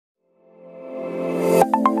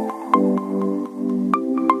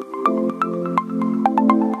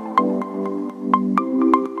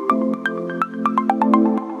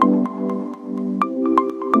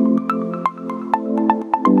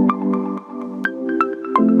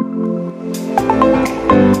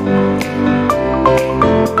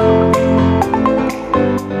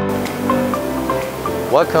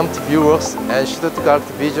Welcome to Vieworks and Stuttgart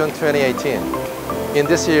Vision 2018. In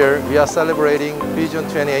this year, we are celebrating Vision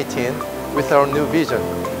 2018 with our new vision,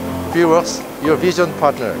 Vieworks, your vision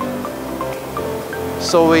partner.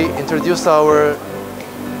 So we introduce our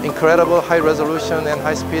incredible high-resolution and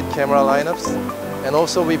high-speed camera lineups, and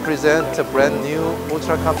also we present a brand new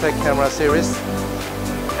ultra-compact camera series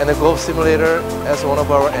and a golf simulator as one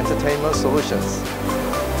of our entertainment solutions.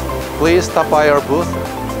 Please stop by our booth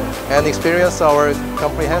and experience our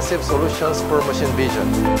comprehensive solutions for machine vision.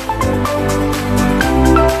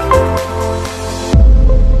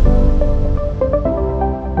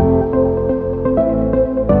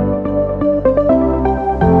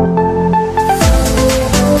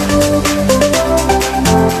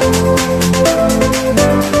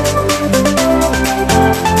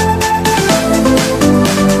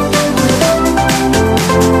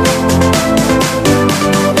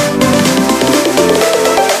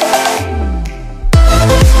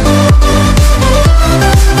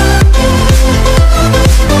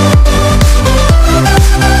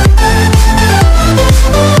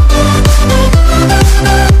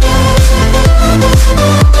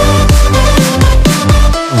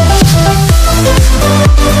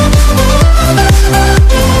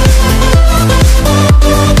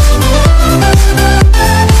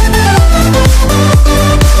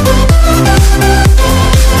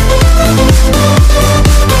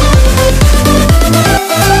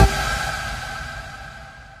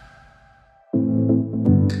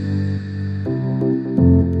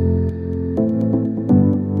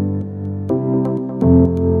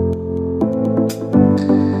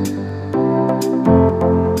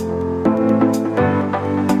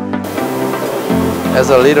 As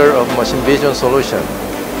a leader of machine vision solution,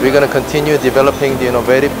 we're going to continue developing the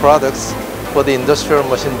innovative products for the industrial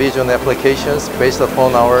machine vision applications based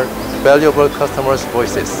upon our valuable customers'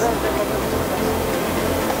 voices.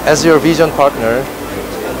 As your vision partner,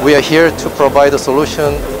 we are here to provide a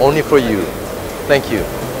solution only for you. Thank you.